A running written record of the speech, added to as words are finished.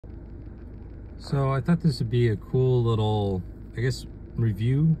So I thought this would be a cool little, I guess,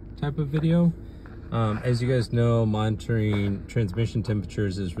 review type of video. As you guys know, monitoring transmission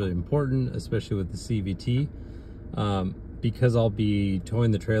temperatures is really important, especially with the CVT. Because I'll be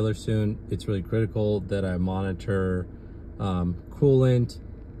towing the trailer soon, it's really critical that I monitor coolant,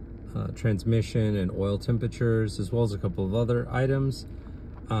 transmission, and oil temperatures, as well as a couple of other items.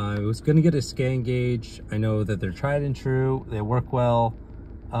 I was going to get a Scangauge. I know that they're tried and true. They work well.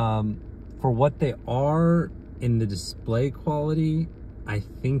 For what they are in the display quality, I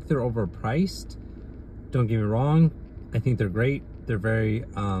think they're overpriced. Don't get me wrong. I think they're great. They're very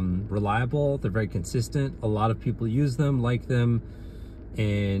reliable. They're very consistent. A lot of people use them, like them,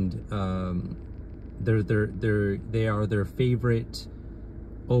 and they are their favorite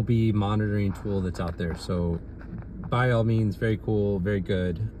OBII monitoring tool that's out there. So by all means, very cool, very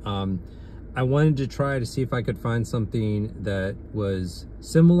good. I wanted to try to see if I could find something that was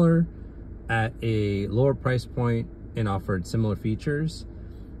similar at a lower price point and offered similar features.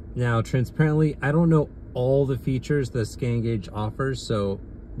 Now, transparently, I don't know all the features the Scangauge offers, so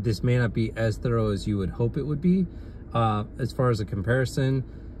this may not be as thorough as you would hope it would be. As far as a comparison,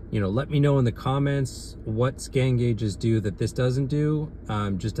 let me know in the comments what Scangauges do that this doesn't do,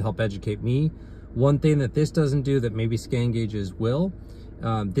 just to help educate me. One thing that this doesn't do that maybe Scangauges will,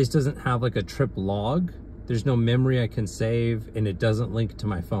 this doesn't have like a trip log. There's no memory I can save, and it doesn't link to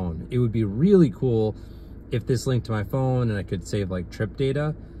my phone. It would be really cool if this linked to my phone and I could save like trip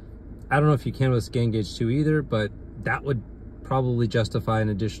data. I don't know if you can with Scangauge 2 either, but that would probably justify an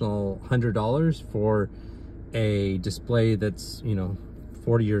additional $100 for a display that's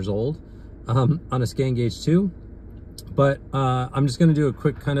 40 years old on a Scangauge 2. But I'm just going to do a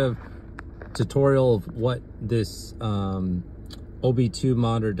quick kind of tutorial of what this OBII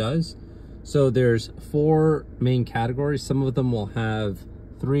monitor does. So there's 4 main categories. Some of them will have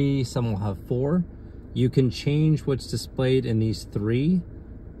 3, some will have 4. You can change what's displayed in these 3.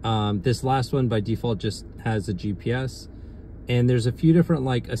 This last one by default just has a GPS, and there's a few different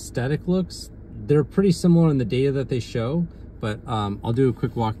like aesthetic looks. They're pretty similar in the data that they show, but I'll do a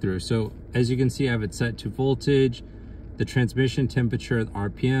quick walkthrough. So as you can see, I have it set to voltage, the transmission temperature, the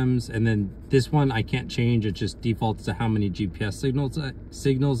RPMs, and then this one I can't change. It just defaults to how many GPS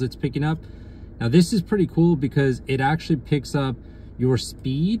signals it's picking up. Now this is pretty cool because it actually picks up your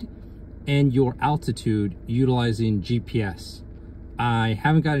speed and your altitude utilizing GPS. I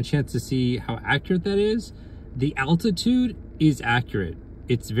haven't gotten a chance to see how accurate that is. The altitude is accurate.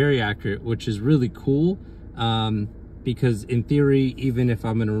 It's very accurate, which is really cool, because in theory, even if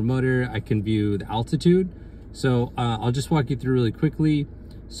I'm in a remote area, I can view the altitude. So I'll just walk you through really quickly.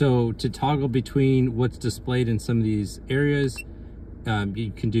 So to toggle between what's displayed in some of these areas,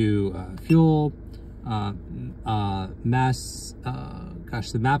 you can do fuel, mass,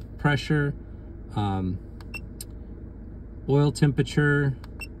 the map pressure, oil temperature,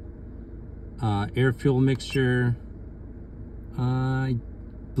 air fuel mixture. I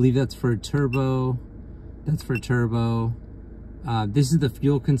believe that's for turbo. That's for turbo. This is the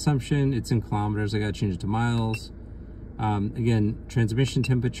fuel consumption. It's in kilometers. I gotta change it to miles. Again, transmission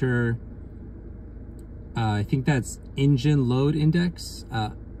temperature. I think that's engine load index.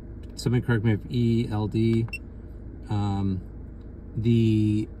 Somebody correct me if ELD.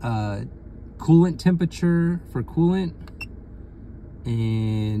 The coolant temperature for coolant.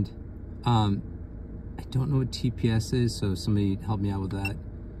 And I don't know what TPS is, so somebody help me out with that.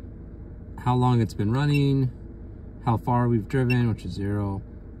 How long it's been running, how far we've driven, which is 0,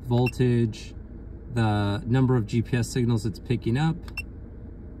 voltage, the number of GPS signals it's picking up.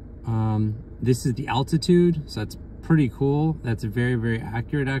 This is the altitude, so that's pretty cool. That's very, very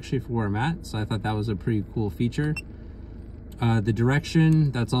accurate actually for where I'm at, so I thought that was a pretty cool feature. The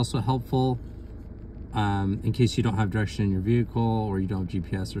direction, that's also helpful in case you don't have direction in your vehicle, or you don't have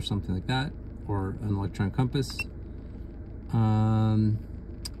GPS or something like that, or an electronic compass.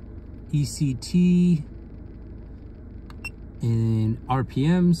 ECT and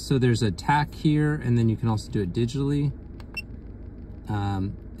RPMs. So there's a TAC here, and then you can also do it digitally.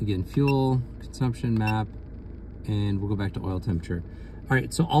 Again, fuel, consumption map, and we'll go back to oil temperature. All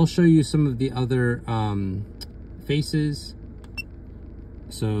right, so I'll show you some of the other faces.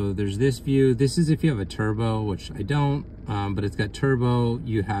 So there's this view. This is if you have a turbo, which I don't, but it's got turbo.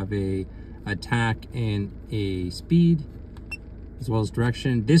 You have a TAC and a speed, as well as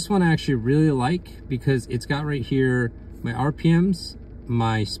direction. This one I actually really like because it's got right here my RPMs,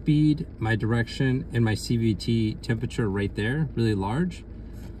 my speed, my direction, and my CVT temperature right there, really large.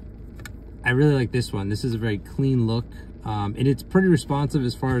 I really like this one. This is a very clean look, and it's pretty responsive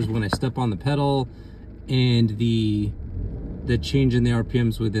as far as when I step on the pedal, and the the change in the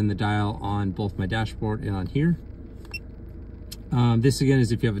RPMs within the dial on both my dashboard and on here. This again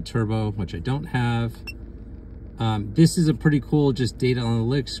is if you have a turbo, which I don't have. This is a pretty cool just data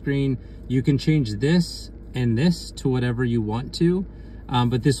analytics screen. You can change this and this to whatever you want to,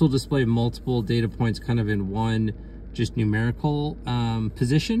 but this will display multiple data points kind of in one just numerical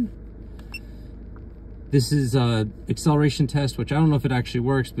position. This is a acceleration test, which I don't know if it actually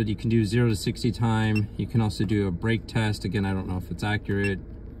works, but you can do 0 to 60 time. You can also do a brake test. Again, I don't know if it's accurate.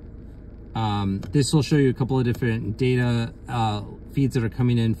 This will show you a couple of different data feeds that are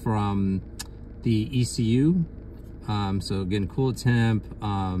coming in from the ECU. So again, coolant temp,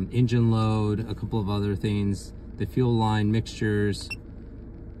 engine load, a couple of other things, the fuel line mixtures.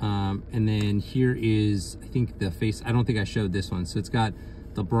 And then here is, I think the face, I don't think I showed this one. So it's got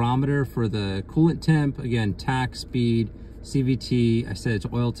the barometer for the coolant temp, again, tach, speed, CVT. I said it's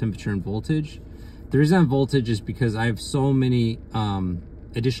oil temperature and voltage. The reason I'm voltage is because I have so many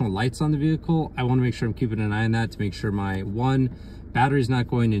additional lights on the vehicle. I want to make sure I'm keeping an eye on that to make sure my battery's not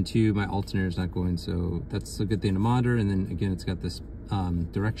going, and 2, my alternator is not going. So that's a good thing to monitor. And then again, it's got this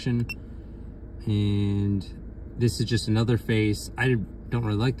direction. And this is just another face. I don't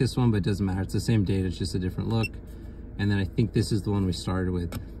really like this one, but it doesn't matter. It's the same data, it's just a different look. And then I think this is the one we started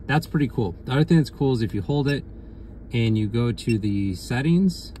with. That's pretty cool. The other thing that's cool is if you hold it and you go to the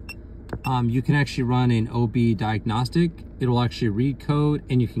settings, you can actually run an OBII diagnostic. It will actually read code,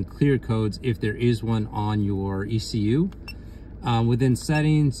 and you can clear codes if there is one on your ECU. Within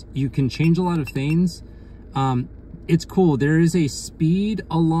settings, you can change a lot of things. It's cool. There is a speed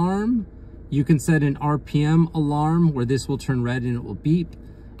alarm. You can set an RPM alarm where this will turn red and it will beep.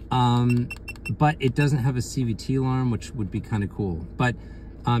 But it doesn't have a CVT alarm, which would be kind of cool. But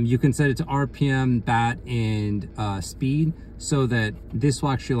you can set it to RPM, bat, and speed, so that this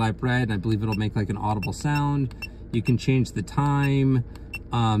will actually light red, and I believe it'll make like an audible sound. You can change the time,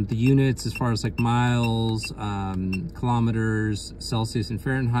 the units as far as like miles, kilometers, Celsius and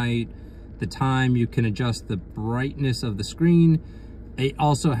Fahrenheit. The time, you can adjust the brightness of the screen. It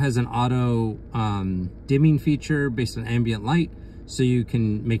also has an auto dimming feature based on ambient light. So you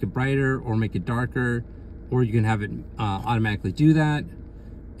can make it brighter or make it darker, or you can have it automatically do that.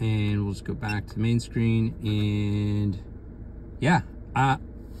 And we'll just go back to the main screen. And yeah, I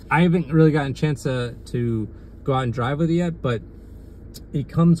haven't really gotten a chance to go out and drive with it yet, but it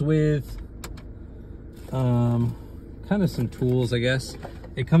comes with kind of some tools, I guess.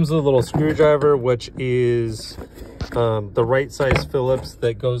 It comes with a little screwdriver, which is the right size Phillips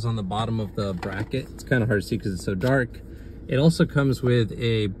that goes on the bottom of the bracket. It's kind of hard to see because it's so dark. It also comes with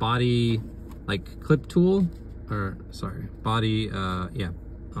a body like clip tool, or sorry, body, body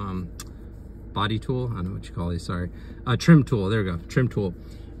tool. I don't know what you call these, sorry. Trim tool, there we go, trim tool.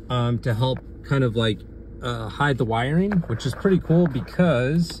 To help kind of like hide the wiring, which is pretty cool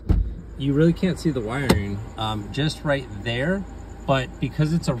because you really can't see the wiring just right there. But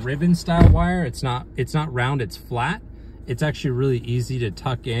because it's a ribbon style wire, it's not round, it's flat. It's actually really easy to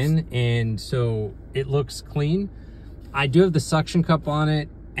tuck in, and so it looks clean. I do have the suction cup on it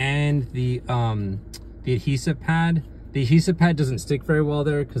and the adhesive pad. The adhesive pad doesn't stick very well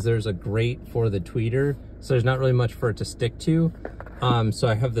there because there's a grate for the tweeter, so there's not really much for it to stick to. So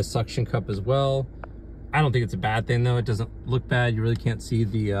I have the suction cup as well. I don't think it's a bad thing though. It doesn't look bad. You really can't see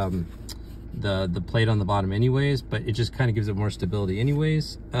the plate on the bottom anyways, but it just kind of gives it more stability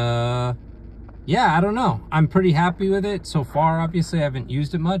anyways. Yeah, I don't know. I'm pretty happy with it so far. Obviously, I haven't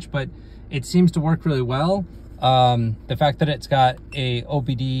used it much, but it seems to work really well. The fact that it's got a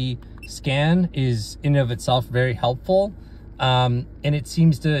OBD scan is in and of itself very helpful. And it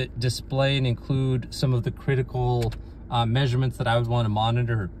seems to display and include some of the critical measurements that I would want to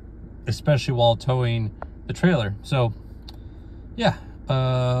monitor, especially while towing the trailer. So yeah,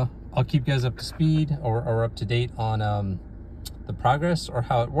 I'll keep you guys up to speed or up to date on the progress or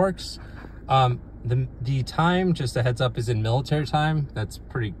how it works. The time, just a heads up, is in military time. That's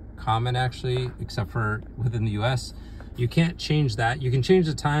pretty common actually, except for within the US. You can't change that. You can change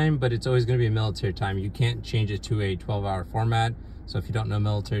the time, but it's always going to be a military time. You can't change it to a 12-hour format. So if you don't know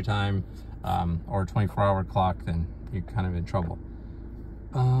military time or a 24-hour clock, then you're kind of in trouble.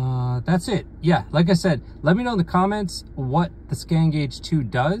 That's it. Yeah, like I said, let me know in the comments what the Scangauge 2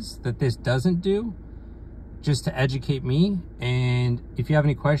 does that this doesn't do, just to educate me. And if you have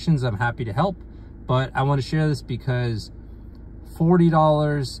any questions, I'm happy to help. But I want to share this because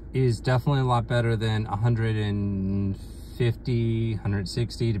 $40 is definitely a lot better than $150,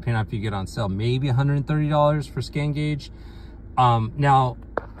 $160, depending on if you get on sale, maybe $130 for Scangauge. Now,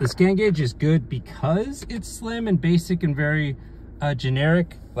 the Scangauge is good because it's slim and basic and very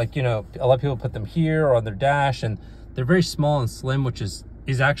generic. Like, you know, a lot of people put them here or on their dash, and They're very small and slim, which is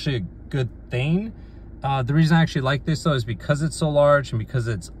actually a good thing. The reason I actually like this though is because it's so large and because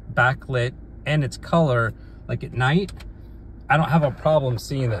it's backlit and it's color, like at night, I don't have a problem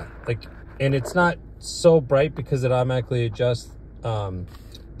seeing that. Like, and it's not so bright because it automatically adjusts the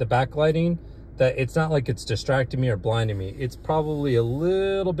backlighting, that it's not like it's distracting me or blinding me. It's probably a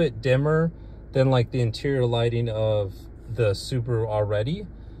little bit dimmer than like the interior lighting of the Subaru already.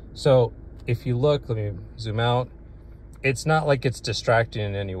 So if you look, let me zoom out, it's not like it's distracting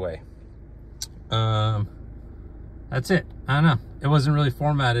in any way. That's it. I don't know, it wasn't really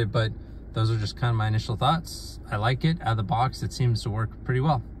formatted, but those are just kind of my initial thoughts. I like it out of the box. It seems to work pretty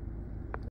well.